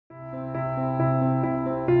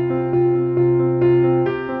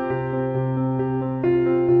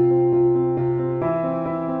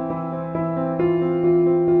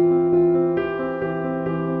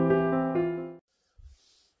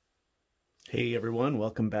Hey everyone,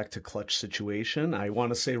 welcome back to Clutch Situation. I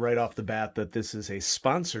want to say right off the bat that this is a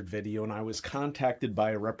sponsored video, and I was contacted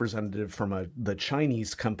by a representative from the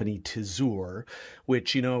Chinese company Tisur,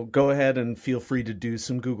 which, go ahead and feel free to do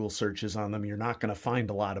some Google searches on them. You're not going to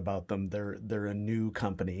find a lot about them. They're a new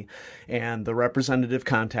company. And the representative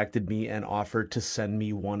contacted me and offered to send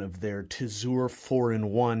me one of their Tisur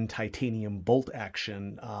 4-in-1 titanium bolt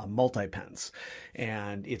action multi-pens.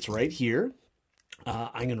 And it's right here.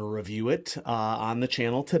 I'm going to review it on the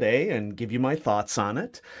channel today and give you my thoughts on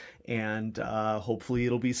it. And hopefully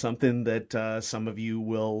it'll be something that some of you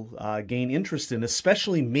will gain interest in,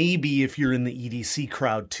 especially maybe if you're in the EDC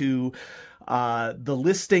crowd too. The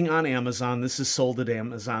listing on Amazon, this is sold at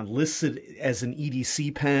Amazon, listed as an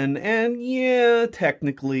EDC pen, and yeah,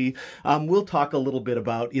 technically, we'll talk a little bit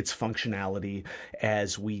about its functionality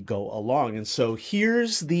as we go along. And so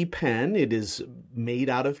here's the pen. It is made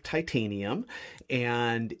out of titanium,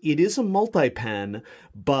 and it is a multi-pen,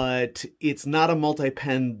 but it's not a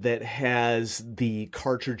multi-pen that has the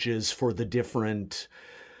cartridges for the different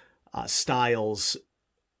styles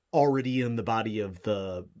already in the body of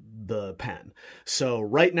the pen. So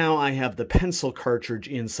right now I have the pencil cartridge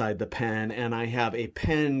inside the pen, and I have a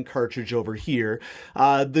pen cartridge over here.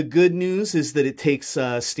 The good news is that it takes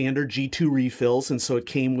standard G2 refills, and so it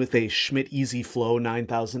came with a Schmidt Easy Flow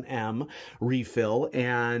 9000M refill.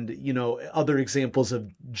 And other examples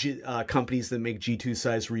of companies that make G2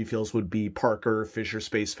 size refills would be Parker, Fisher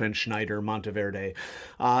Space Pen, Schneider, Monteverde.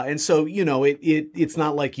 And so it's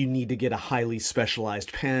not like you need to get a highly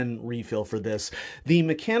specialized pen refill for this. The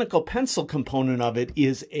mechanical pencil component of it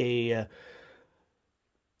is a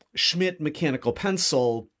Schmidt mechanical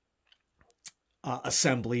pencil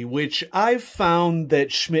assembly, which I've found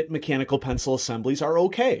that Schmidt mechanical pencil assemblies are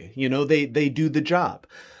okay. They do the job.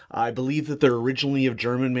 I believe that they're originally of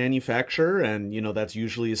German manufacture, and that's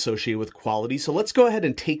usually associated with quality. So let's go ahead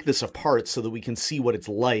and take this apart so that we can see what it's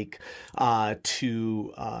like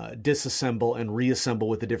to disassemble and reassemble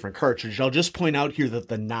with a different cartridge. I'll just point out here that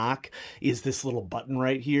the knock is this little button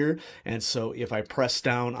right here, and so if I press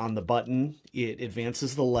down on the button, it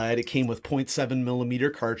advances the lead. It came with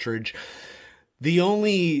 0.7mm cartridge. The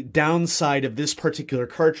only downside of this particular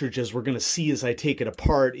cartridge, as we're going to see as I take it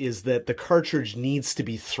apart, is that the cartridge needs to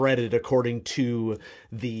be threaded according to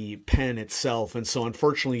the pen itself. And so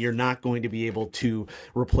unfortunately, you're not going to be able to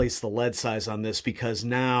replace the lead size on this, because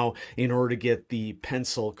now in order to get the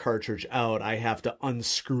pencil cartridge out, I have to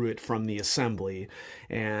unscrew it from the assembly.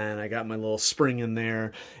 And I got my little spring in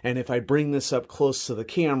there. And if I bring this up close to the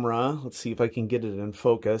camera, let's see if I can get it in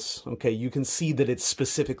focus. Okay, you can see that it's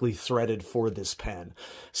specifically threaded for this pen.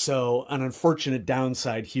 So an unfortunate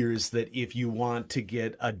downside here is that if you want to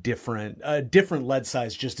get a different lead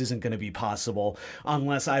size, just isn't going to be possible,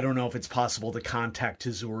 unless I don't know if it's possible to contact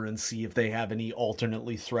Tisur and see if they have any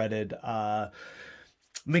alternately threaded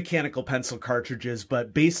mechanical pencil cartridges.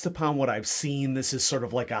 But based upon what I've seen, this is sort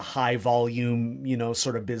of like a high volume,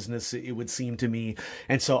 sort of business, it would seem to me.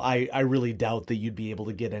 And so I really doubt that you'd be able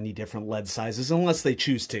to get any different lead sizes unless they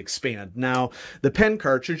choose to expand. Now, the pen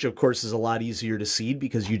cartridge, of course, is a lot easier to seed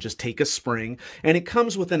because you just take a spring, and it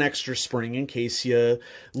comes with an extra spring in case you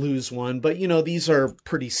lose one. But, these are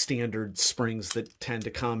pretty standard springs that tend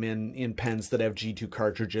to come in pens that have G2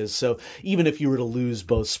 cartridges. So even if you were to lose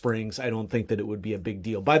both springs, I don't think that it would be a big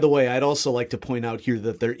deal. By the way, I'd also like to point out here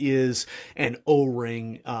that there is an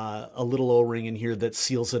O-ring, a little O-ring in here that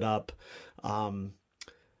seals it up.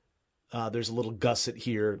 There's a little gusset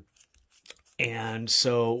here. And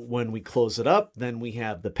so when we close it up, then we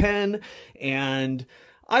have the pen. And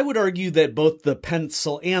I would argue that both the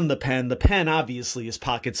pencil and the pen obviously is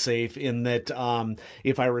pocket safe in that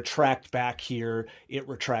if I retract back here, it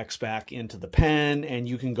retracts back into the pen, and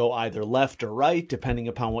you can go either left or right depending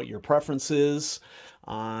upon what your preference is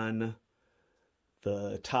on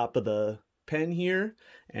the top of the pen here.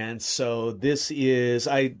 And so this is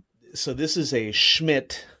a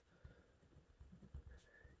Schmidt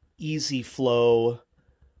Easy Flow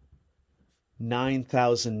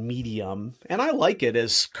 9000 medium, and I like it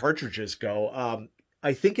as cartridges go.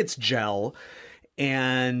 I think it's gel,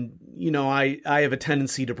 and I have a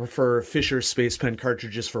tendency to prefer Fisher Space Pen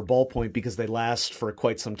cartridges for ballpoint because they last for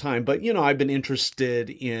quite some time. But I've been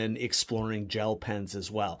interested in exploring gel pens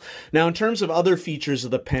as well. Now, in terms of other features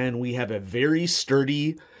of the pen, we have a very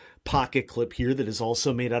sturdy pocket clip here that is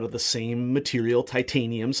also made out of the same material,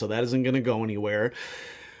 titanium, so that isn't going to go anywhere.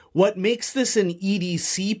 What makes this an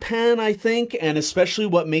EDC pen, I think, and especially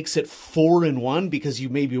what makes it 4-in-1, because you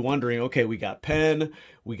may be wondering, okay, we got pen,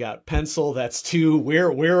 we got pencil, that's two.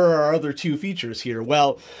 Where are our other two features here?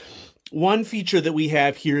 Well, one feature that we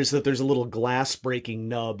have here is that there's a little glass breaking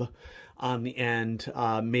nub on the end,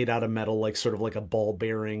 made out of metal, like sort of like a ball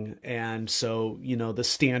bearing. And so, you know, the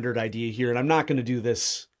standard idea here, and I'm not going to do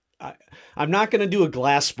this, I'm not going to do a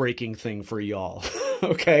glass breaking thing for y'all.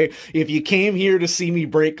 Okay, if you came here to see me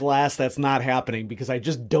break glass, that's not happening, because I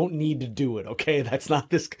just don't need to do it. Okay, that's not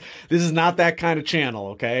this is not that kind of channel.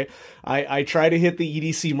 Okay, I try to hit the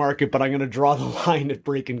EDC market, but I'm going to draw the line at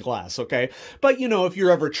breaking glass. Okay, but you know, if you're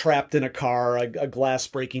ever trapped in a car, a glass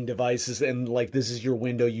breaking device is, and like this is your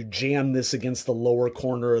window, you jam this against the lower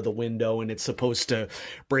corner of the window and it's supposed to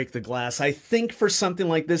break the glass. I think for something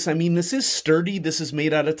like this, I mean, this is sturdy, this is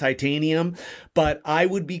made out of titanium, but I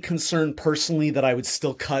would be concerned personally that I would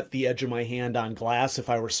still cut the edge of my hand on glass if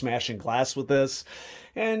I were smashing glass with this.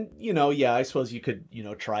 And, you know, yeah, I suppose you could, you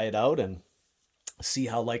know, try it out and see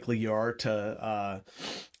how likely you are to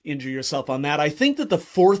injure yourself on that. I think that the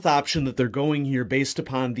fourth option that they're going here, based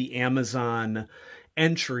upon the Amazon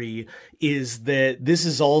entry, is that this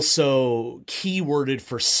is also keyworded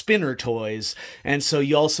for spinner toys. And so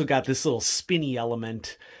you also got this little spinny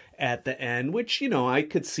element at the end, which, you know, I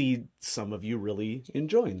could see some of you really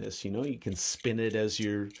enjoying this. You know, you can spin it as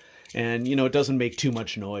you're, and, you know, it doesn't make too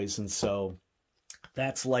much noise. And so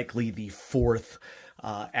that's likely the fourth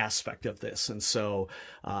aspect of this. And so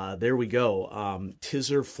there we go.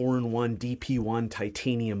 Tisur 4-in-1 DP1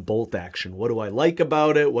 titanium bolt action. What do I like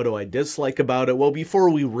about it? What do I dislike about it? Well,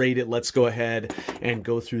 before we rate it, let's go ahead and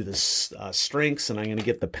go through the strengths. And I'm going to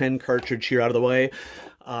get the pen cartridge here out of the way.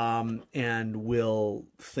 And we'll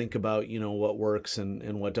think about, you know, what works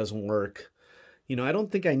and what doesn't work. You know, I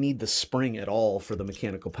don't think I need the spring at all for the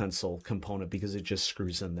mechanical pencil component, because it just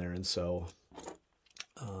screws in there. And so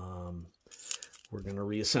we're going to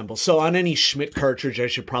reassemble. So on any Schmidt cartridge, I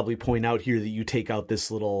should probably point out here that you take out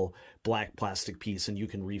this little black plastic piece and you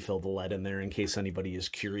can refill the lead in there, in case anybody is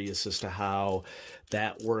curious as to how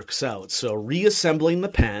that works out. So reassembling the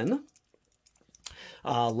pen.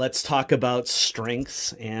 Let's talk about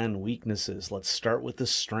strengths and weaknesses. Let's start with the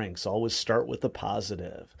strengths. Always start with the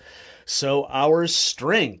positive. So our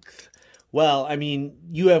strength, well, I mean,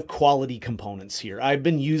 you have quality components here. I've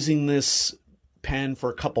been using this pen for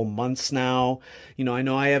a couple months now. You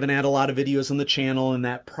know I haven't had a lot of videos on the channel, and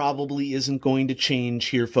that probably isn't going to change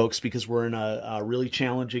here, folks, because we're in a really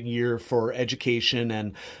challenging year for education,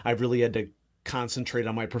 and I've really had to concentrate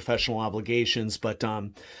on my professional obligations. But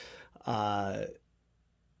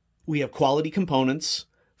we have quality components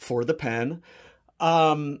for the pen.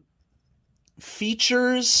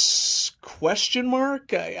 Features, question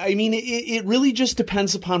mark? I mean, it really just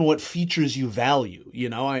depends upon what features you value. You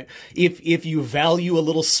know, if you value a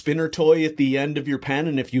little spinner toy at the end of your pen,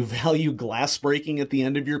 and if you value glass breaking at the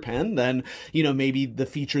end of your pen, then, you know, maybe the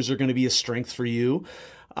features are going to be a strength for you.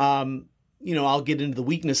 You know, I'll get into the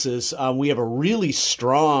weaknesses. We have a really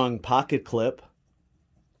strong pocket clip.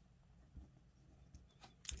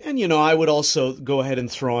 And, you know, I would also go ahead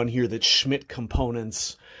and throw on here that Schmidt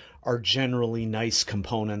components are generally nice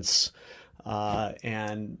components.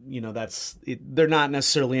 And, you know, they're not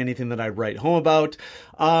necessarily anything that I write home about.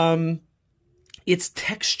 It's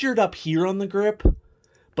textured up here on the grip,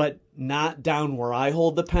 but not down where I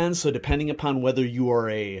hold the pen. So depending upon whether you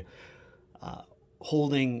are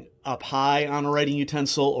holding up high on a writing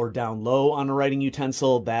utensil or down low on a writing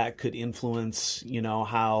utensil, that could influence, you know,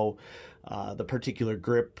 how the particular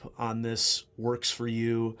grip on this works for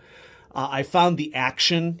you. I found the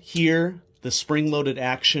action here, the spring-loaded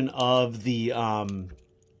action of the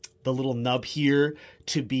little nub here,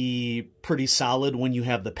 to be pretty solid when you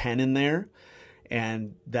have the pen in there.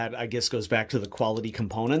 And that, I guess, goes back to the quality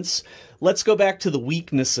components. Let's go back to the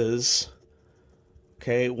weaknesses.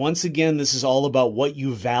 Okay, once again, this is all about what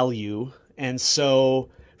you value. And so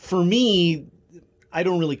for me, I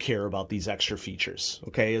don't really care about these extra features.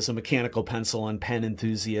 Okay, as a mechanical pencil and pen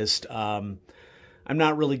enthusiast, I'm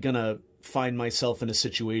not really going to find myself in a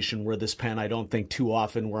situation where this pen, I don't think too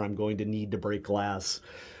often, where I'm going to need to break glass.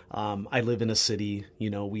 I live in a city, you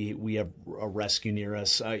know, we have a rescue near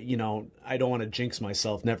us. You know, I don't want to jinx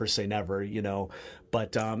myself, never say never, you know,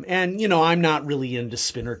 but, and, you know, I'm not really into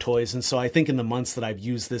spinner toys. And so I think in the months that I've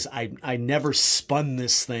used this, I never spun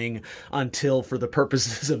this thing until, for the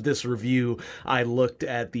purposes of this review, I looked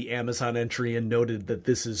at the Amazon entry and noted that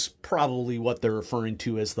this is probably what they're referring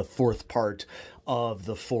to as the fourth part of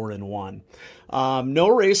the 4-in-1. No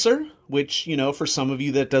eraser, which, you know, for some of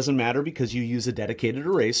you that doesn't matter because you use a dedicated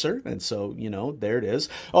eraser. And so, you know, there it is.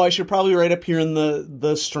 Oh, I should probably write up here in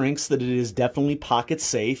the strengths that it is definitely pocket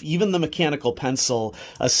safe. Even the mechanical pencil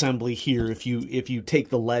assembly here, if you take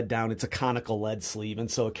the lead down, it's a conical lead sleeve.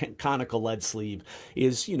 And so a conical lead sleeve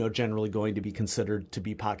is, you know, generally going to be considered to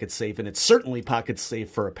be pocket safe. And it's certainly pocket safe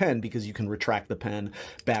for a pen because you can retract the pen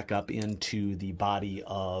back up into the body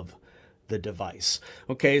of the device.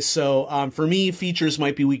 Okay, so for me, features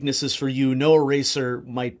might be weaknesses for you. No eraser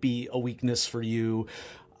might be a weakness for you.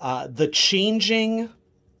 The changing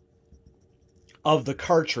of the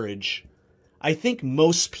cartridge, I think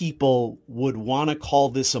most people would want to call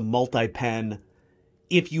this a multi-pen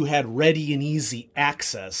if you had ready and easy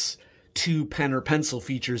access to pen or pencil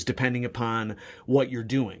features depending upon what you're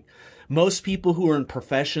doing. Most people who are in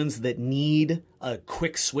professions that need a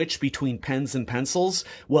quick switch between pens and pencils,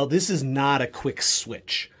 well, this is not a quick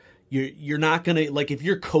switch. You're not going to, like if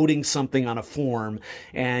you're coding something on a form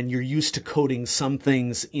and you're used to coding some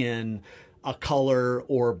things in a color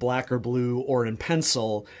or black or blue or in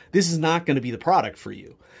pencil, this is not going to be the product for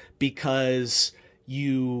you because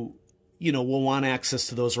you know, will want access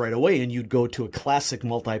to those right away, and you'd go to a classic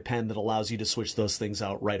multi-pen that allows you to switch those things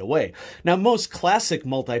out right away. Now, most classic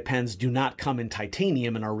multi-pens do not come in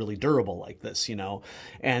titanium and are really durable like this, you know,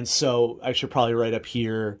 and so I should probably write up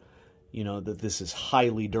here, you know, that this is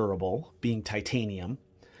highly durable, being titanium,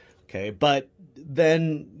 okay, but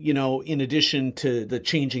then, you know, in addition to the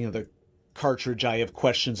changing of the cartridge, I have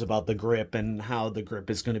questions about the grip and how the grip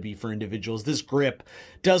is going to be for individuals. This grip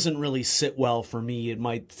doesn't really sit well for me. It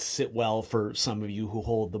might sit well for some of you who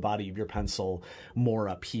hold the body of your pencil more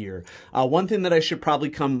up here. One thing that I should probably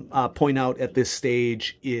point out at this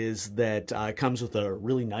stage is that it comes with a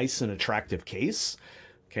really nice and attractive case.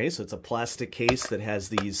 Okay, so it's a plastic case that has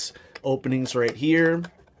these openings right here,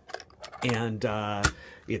 and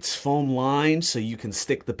it's foam lined, so you can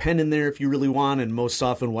stick the pen in there if you really want, and most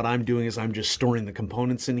often what I'm doing is I'm just storing the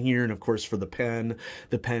components in here. And of course for the pen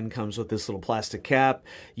comes with this little plastic cap.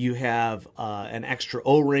 You have an extra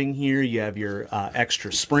O-ring here. You have your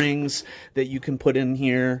extra springs that you can put in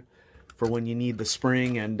here for when you need the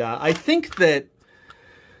spring. And I think that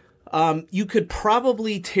you could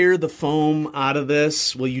probably tear the foam out of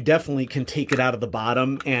this. Well, you definitely can take it out of the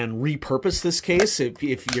bottom and repurpose this case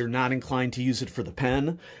if you're not inclined to use it for the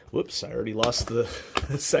pen. Whoops, I already lost the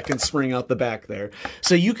second spring out the back there.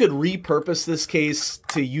 So you could repurpose this case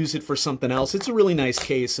to use it for something else. It's a really nice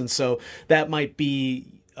case, and so that might be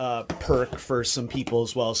a perk for some people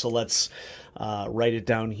as well. So let's write it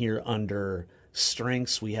down here under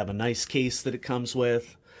strengths. We have a nice case that it comes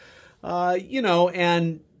with. You know,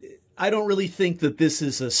 and I don't really think that this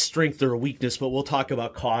is a strength or a weakness, but we'll talk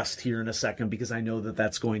about cost here in a second because I know that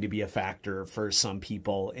that's going to be a factor for some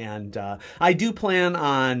people. And I do plan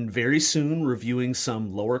on very soon reviewing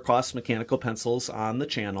some lower cost mechanical pencils on the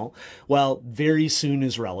channel. Well, very soon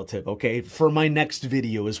is relative, okay? For my next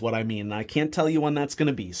video is what I mean. And I can't tell you when that's going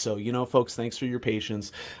to be. So, you know, folks, thanks for your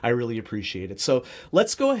patience. I really appreciate it. So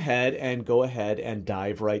let's go ahead and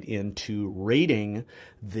dive right into rating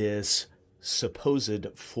this supposed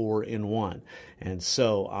 4-in-1. And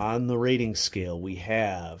so on the rating scale, we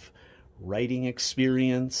have writing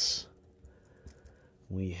experience,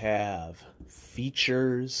 we have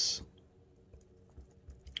features,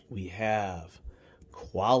 we have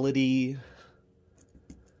quality,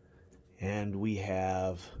 and we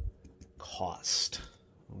have cost.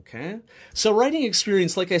 Okay, so writing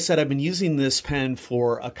experience, like I said, I've been using this pen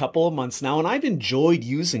for a couple of months now, and I've enjoyed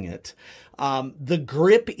using it. The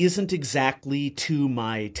grip isn't exactly to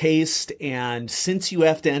my taste, and since you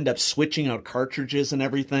have to end up switching out cartridges and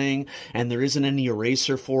everything, and there isn't any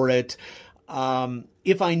eraser for it,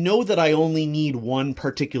 if I know that I only need one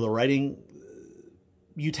particular writing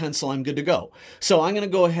utensil, I'm good to go. So I'm going to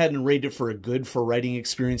go ahead and rate it for a good for writing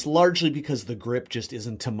experience, largely because the grip just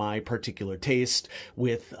isn't to my particular taste,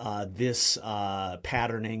 with this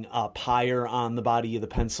patterning up higher on the body of the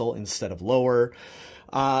pencil instead of lower.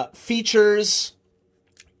 Features,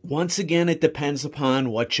 once again, it depends upon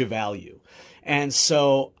what you value. And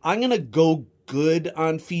so I'm going to go good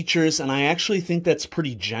on features, and I actually think that's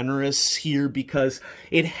pretty generous here because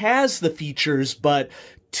it has the features, but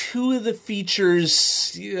two of the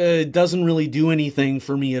features doesn't really do anything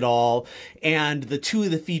for me at all. And the two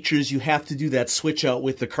of the features, you have to do that switch out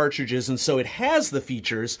with the cartridges. And so it has the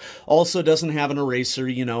features, also doesn't have an eraser,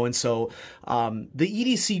 you know. And so the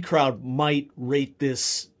EDC crowd might rate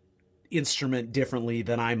this instrument differently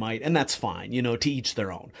than I might, and that's fine, you know, to each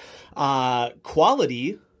their own.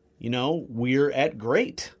 Quality, you know, we're at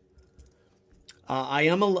great.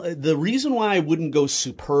 The reason why I wouldn't go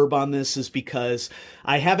superb on this is because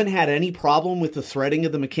I haven't had any problem with the threading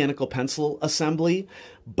of the mechanical pencil assembly,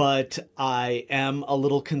 but I am a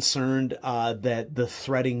little concerned that the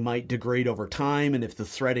threading might degrade over time, and if the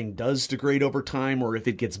threading does degrade over time, or if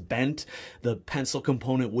it gets bent, the pencil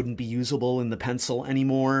component wouldn't be usable in the pencil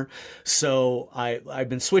anymore. So I've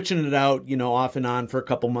been switching it out, you know, off and on for a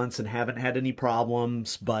couple months and haven't had any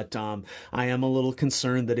problems, but I am a little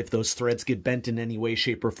concerned that if those threads get bent in any way,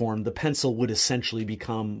 shape, or form, the pencil would essentially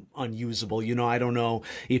become unusable. You know, I don't know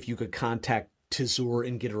if you could contact Tisur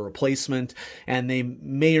and get a replacement, and they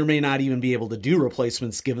may or may not even be able to do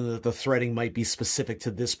replacements given that the threading might be specific to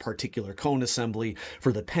this particular cone assembly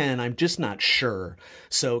for the pen. I'm just not sure,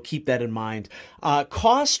 so keep that in mind.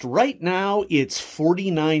 Cost right now, it's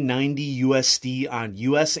 $49.90 USD on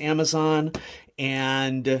US Amazon,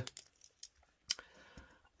 and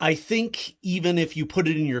I think even if you put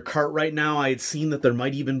it in your cart right now, I had seen that there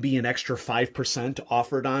might even be an extra 5%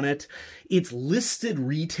 offered on it. Its listed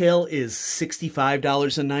retail is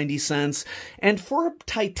 $65.90. And for a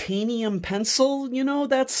titanium pencil, you know,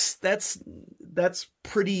 that's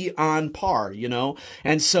pretty on par, you know?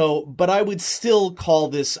 And so, but I would still call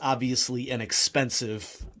this obviously an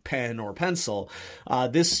expensive pen or pencil.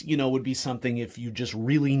 This, you know, would be something if you just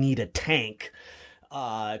really need a tank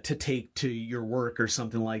to take to your work or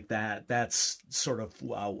something like that. That's sort of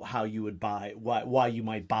how you would buy, why you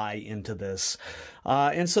might buy into this.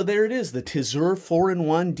 And so there it is, the Tisur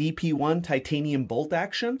 4-in-1 DP1 titanium bolt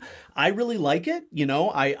action. I really like it. You know,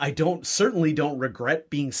 I certainly don't regret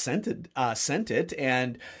being sent it.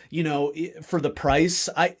 And, you know, for the price,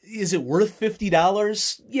 is it worth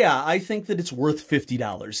 $50? Yeah, I think that it's worth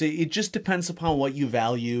 $50. It just depends upon what you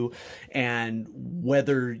value and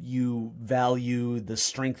whether you value the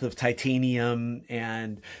strength of titanium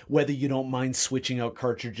and whether you don't mind switching out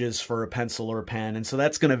cartridges for a pencil or a pen. And so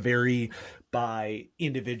that's going to vary by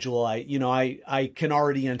individual. I can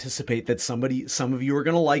already anticipate that some of you are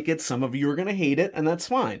going to like it, some of you are going to hate it, and that's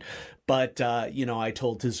fine. But, you know, I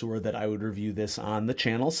told Tisur that I would review this on the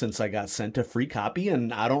channel since I got sent a free copy,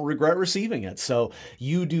 and I don't regret receiving it. So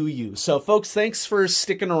you do you. So folks, thanks for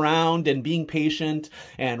sticking around and being patient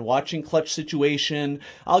and watching Clutch Situation.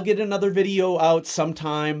 I'll get another video out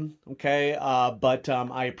sometime, okay? But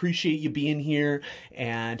I appreciate you being here,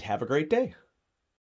 and have a great day.